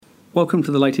Welcome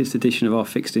to the latest edition of our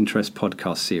Fixed Interest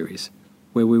podcast series,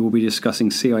 where we will be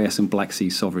discussing CIS and Black Sea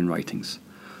sovereign ratings.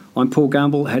 I'm Paul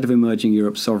Gamble, Head of Emerging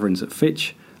Europe Sovereigns at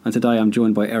Fitch, and today I'm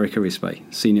joined by Eric Arispe,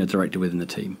 Senior Director within the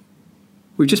team.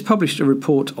 We've just published a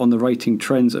report on the rating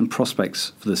trends and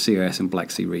prospects for the CIS and Black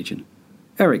Sea region.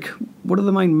 Eric, what are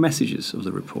the main messages of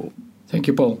the report? Thank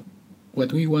you, Paul.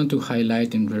 What we want to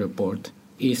highlight in the report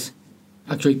is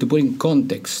actually to put in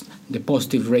context the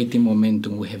positive rating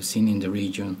momentum we have seen in the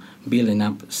region building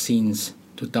up since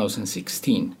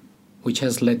 2016, which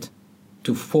has led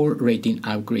to 4 rating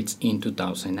upgrades in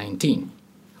 2019.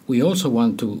 We also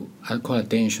want to call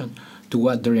attention to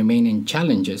what the remaining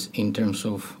challenges in terms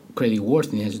of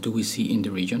creditworthiness do we see in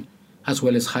the region, as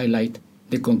well as highlight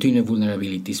the continued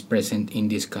vulnerabilities present in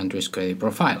this country's credit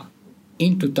profile.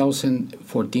 In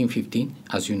 2014-15,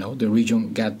 as you know, the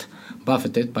region got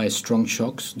buffeted by strong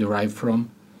shocks derived from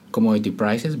commodity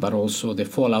prices, but also the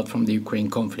fallout from the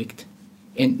Ukraine conflict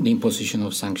and the imposition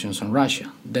of sanctions on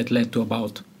Russia that led to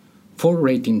about 4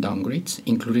 rating downgrades,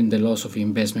 including the loss of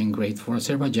investment grade for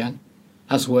Azerbaijan,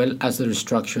 as well as the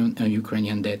restructuring of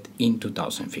Ukrainian debt in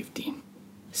 2015.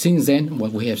 Since then,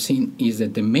 what we have seen is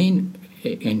that the main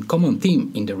and common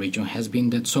theme in the region has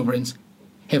been that sovereigns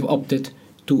have opted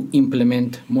to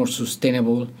implement more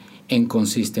sustainable and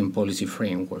consistent policy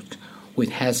frameworks, which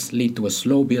has led to a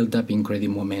slow build-up in credit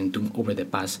momentum over the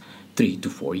past 3 to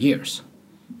 4 years.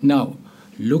 Now,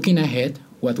 looking ahead,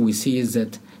 what we see is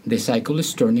that the cycle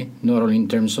is turning, not only in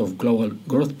terms of global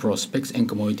growth prospects and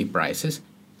commodity prices,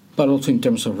 but also in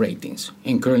terms of ratings.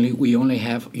 And currently, we only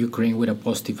have Ukraine with a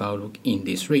positive outlook in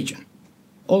this region.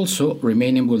 Also,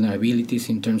 remaining vulnerabilities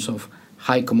in terms of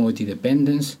high commodity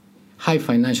dependence, high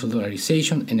financial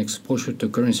dollarization, and exposure to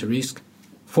currency risk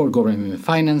for government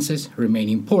finances remain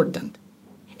important.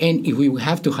 And if we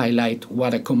have to highlight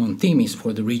what a common theme is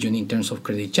for the region in terms of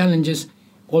credit challenges,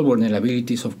 all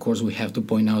vulnerabilities, of course, we have to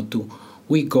point out to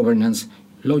weak governance,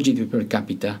 low GDP per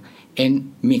capita,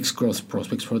 and mixed growth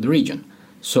prospects for the region.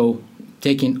 So,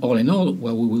 taking all in all,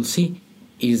 what we will see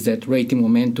is that rating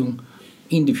momentum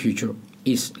in the future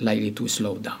is likely to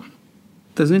slow down.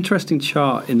 There's an interesting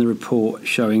chart in the report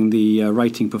showing the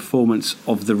rating performance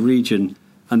of the region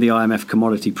and the IMF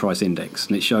Commodity Price Index,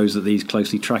 and it shows that these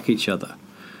closely track each other.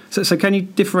 So can you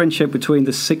differentiate between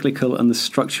the cyclical and the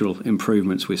structural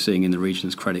improvements we're seeing in the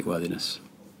region's creditworthiness?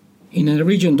 In a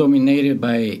region dominated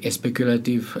by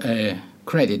speculative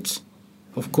credits,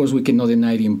 of course, we cannot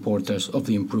deny the importance of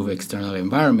the improved external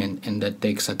environment, and that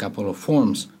takes a couple of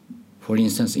forms. For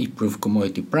instance, improved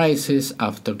commodity prices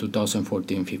after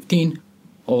 2014-15,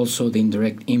 also the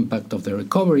indirect impact of the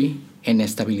recovery and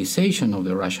stabilization of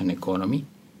the Russian economy,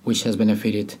 which has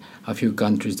benefited a few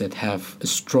countries that have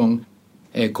strong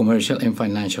commercial and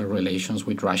financial relations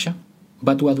with Russia.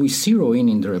 But what we zero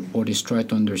in the report is try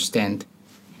to understand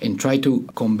and try to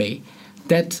convey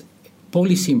that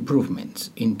policy improvements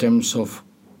in terms of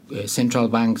central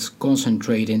banks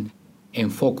concentrating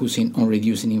and focusing on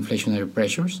reducing inflationary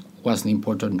pressures was an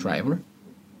important driver.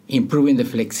 Improving the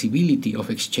flexibility of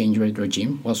exchange rate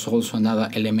regime was also another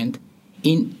element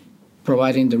in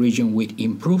providing the region with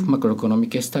improved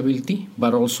macroeconomic stability,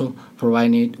 but also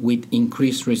providing it with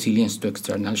increased resilience to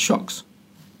external shocks.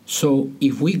 So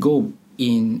if we go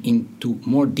into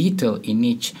more detail in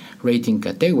each rating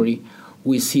category,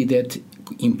 we see that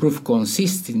improved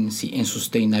consistency and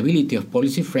sustainability of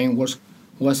policy frameworks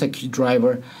was a key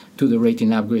driver to the rating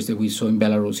upgrades that we saw in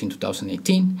Belarus in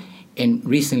 2018 and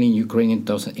recently in Ukraine in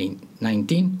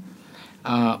 2019,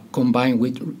 combined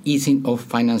with easing of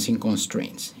financing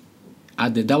constraints.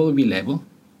 At the BB level,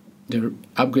 the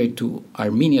upgrade to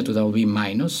Armenia to BB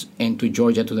minus and to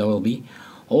Georgia to BB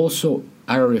also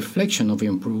are a reflection of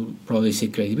improved policy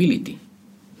credibility,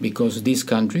 because these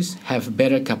countries have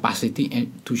better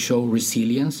capacity to show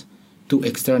resilience to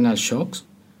external shocks,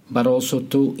 but also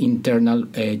to internal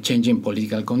changing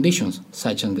political conditions,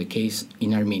 such as the case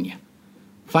in Armenia.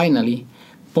 Finally,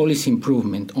 policy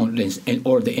improvement or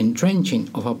the entrenching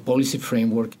of a policy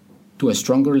framework to a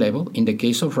stronger level, in the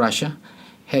case of Russia,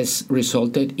 has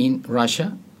resulted in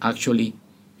Russia actually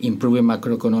improving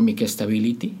macroeconomic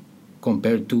stability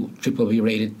compared to BBB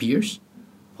rated peers,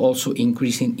 also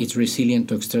increasing its resilience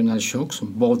to external shocks,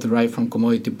 both derived from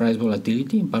commodity price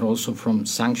volatility, but also from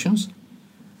sanctions,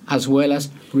 as well as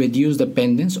reduce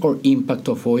dependence or impact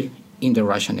of oil in the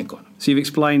Russian economy. So you've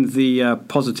explained the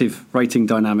positive rating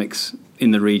dynamics in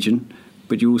the region,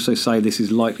 but you also say this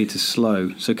is likely to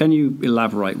slow. So can you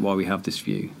elaborate why we have this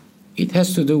view? It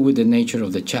has to do with the nature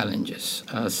of the challenges.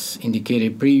 As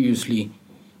indicated previously,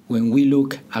 when we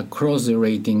look across the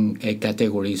rating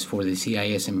categories for the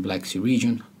CIS and Black Sea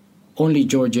region, Only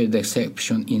Georgia is the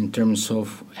exception in terms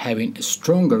of having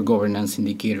stronger governance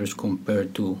indicators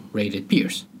compared to rated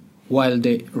peers, while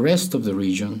the rest of the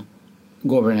region,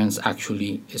 governance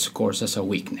actually scores as a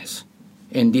weakness.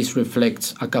 And this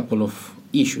reflects a couple of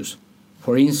issues.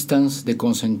 For instance, the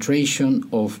concentration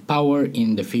of power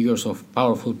in the figures of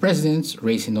powerful presidents,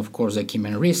 raising, of course, the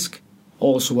Cayman risk.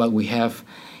 Also, what we have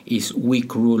is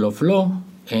weak rule of law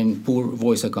and poor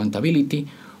voice accountability,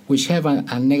 which have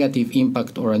a negative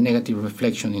impact or a negative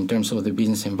reflection in terms of the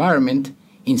business environment,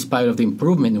 in spite of the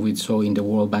improvement we saw in the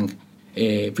World Bank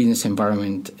business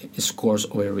environment scores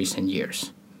over recent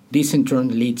years. This, in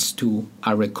turn, leads to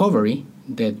a recovery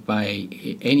that by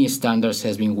any standards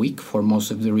has been weak for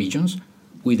most of the regions,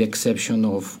 with the exception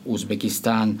of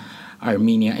Uzbekistan,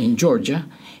 Armenia, and Georgia,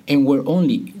 and where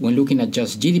only, when looking at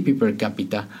just GDP per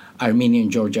capita, Armenia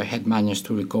and Georgia had managed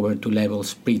to recover to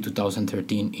levels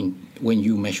pre-2013 when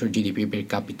you measure GDP per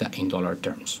capita in dollar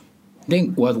terms.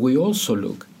 Then what we also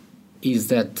look is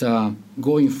that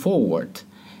going forward,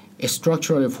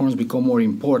 structural reforms become more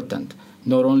important,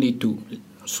 not only to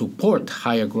support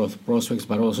higher growth prospects,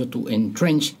 but also to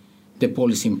entrench the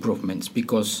policy improvements,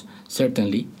 because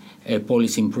certainly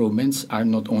policy improvements are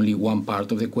not only one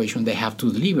part of the equation, they have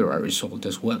to deliver a result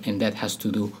as well, and that has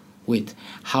to do with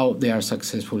how they are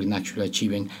successful in actually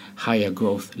achieving higher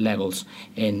growth levels.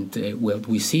 And what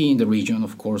we see in the region,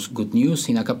 of course, good news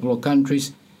in a couple of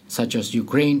countries, such as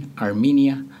Ukraine,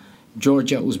 Armenia,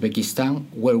 Georgia, Uzbekistan,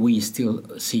 where we still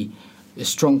see a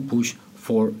strong push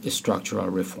for structural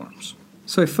reforms.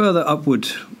 So further upward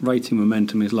rating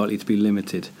momentum is likely to be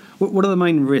limited. What are the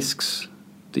main risks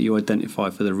that you identify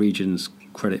for the region's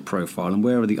credit profile, and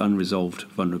where are the unresolved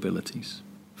vulnerabilities?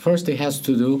 First, it has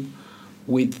to do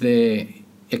with the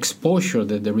exposure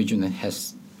that the region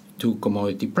has to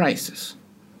commodity prices.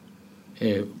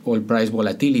 Oil price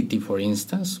volatility, for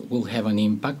instance, will have an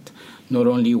impact not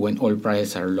only when oil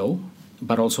prices are low,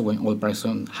 but also when oil prices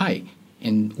are high.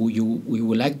 And we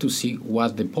would like to see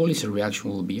what the policy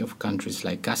reaction will be of countries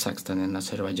like Kazakhstan and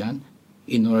Azerbaijan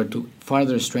in order to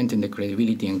further strengthen the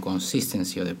credibility and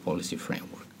consistency of the policy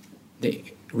framework. The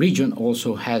region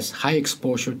also has high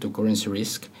exposure to currency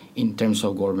risk in terms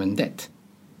of government debt.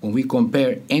 When we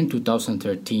compare end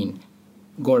 2013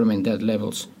 government debt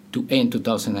levels to end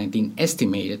 2019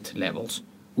 estimated levels,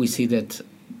 we see that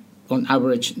on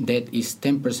average debt is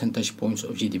 10 percentage points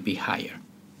of GDP higher.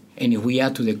 And if we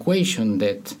add to the equation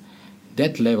that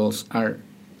debt levels are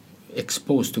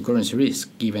exposed to currency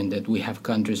risk, given that we have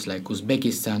countries like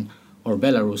Uzbekistan or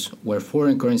Belarus, where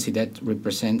foreign currency debt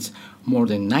represents more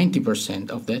than 90%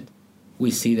 of debt,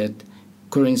 we see that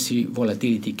currency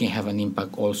volatility can have an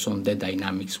impact also on debt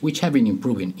dynamics, which have been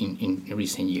improving in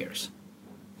recent years.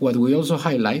 What we also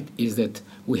highlight is that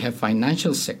we have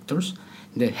financial sectors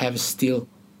that have still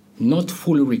not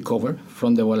fully recovered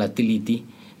from the volatility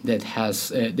that has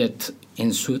that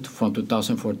ensued from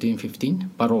 2014-15,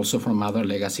 but also from other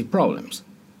legacy problems.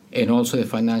 And also the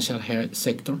financial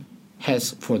sector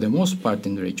has, for the most part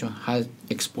in the region, had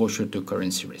exposure to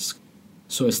currency risk.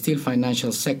 So still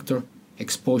financial sector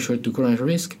exposure to currency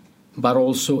risk, but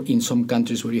also in some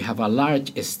countries where you have a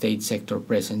large state sector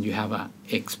present, you have an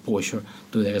exposure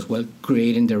to that as well,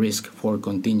 creating the risk for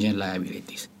contingent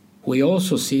liabilities. We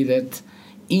also see that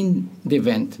in the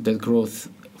event that growth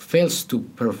fails to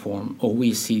perform, or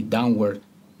we see downward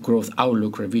growth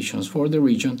outlook revisions for the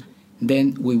region,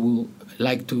 then we will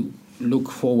like to look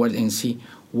forward and see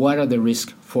what are the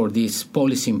risks for these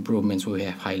policy improvements we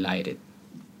have highlighted.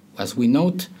 As we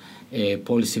note,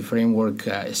 policy framework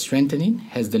strengthening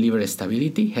has delivered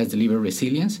stability, has delivered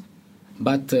resilience,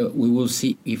 but we will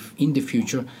see if in the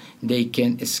future they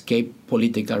can escape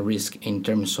political risk in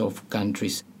terms of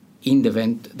countries in the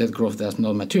event that growth does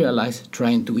not materialize,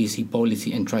 trying to ease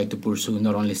policy and try to pursue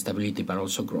not only stability but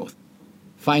also growth.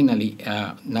 Finally,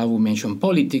 now we mentioned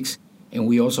politics, and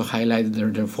we also highlighted the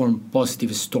reform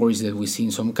positive stories that we see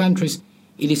in some countries.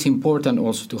 It is important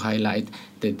also to highlight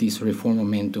that this reform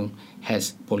momentum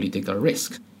has political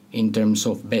risks in terms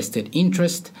of vested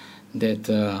interest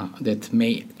that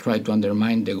may try to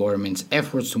undermine the government's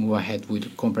efforts to move ahead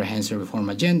with comprehensive reform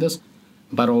agendas,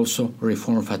 but also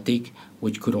reform fatigue,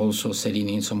 which could also set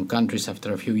in some countries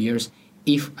after a few years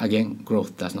if, again,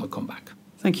 growth does not come back.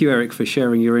 Thank you, Eric, for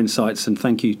sharing your insights, and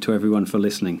thank you to everyone for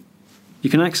listening. You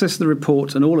can access the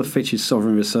report and all of Fitch's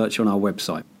sovereign research on our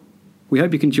website. We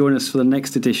hope you can join us for the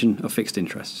next edition of Fixed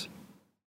Interests.